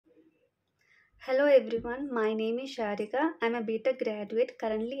Hello everyone, my name is Sharika. I'm a BTech graduate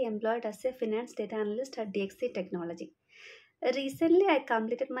currently employed as a finance data analyst at DXC Technology. Recently, I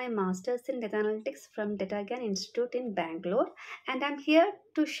completed my master's in data analytics from DataGyan Institute in Bangalore, and I'm here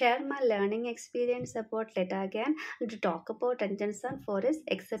to share my learning experience about DataGyan and to talk about RanjanSir for his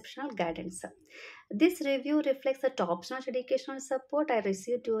exceptional guidance. This review reflects the top-notch educational support I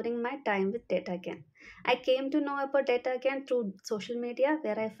received during my time with DataGyan. I came to know about DataGyan through social media,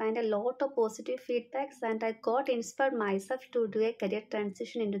 where I find a lot of positive feedbacks, and I got inspired myself to do a career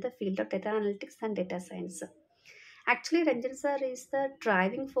transition into the field of data analytics and data science. Actually, Ranjan sir is the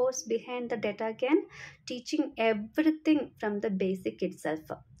driving force behind the DataGyan, teaching everything from the basic itself.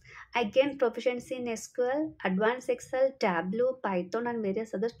 I gained proficiency in SQL, Advanced Excel, Tableau, Python, and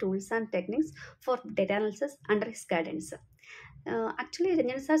various other tools and techniques for data analysis under his guidance. Actually,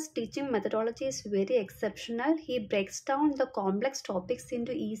 Ranjan sir's teaching methodology is very exceptional. He breaks down the complex topics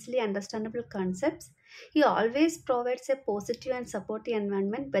into easily understandable concepts. He always provides a positive and supportive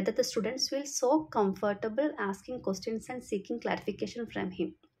environment whether the students feel so comfortable asking questions and seeking clarification from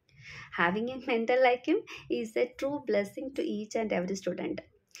him. Having a mentor like him is a true blessing to each and every student.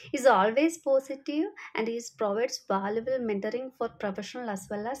 He's always positive and he provides valuable mentoring for professional as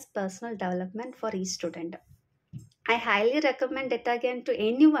well as personal development for each student. I highly recommend DataGyan to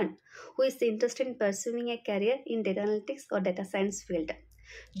anyone who is interested in pursuing a career in data analytics or data science field.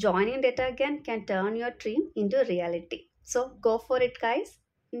 Joining DataGyan can turn your dream into reality. So go for it, guys.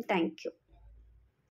 And thank you.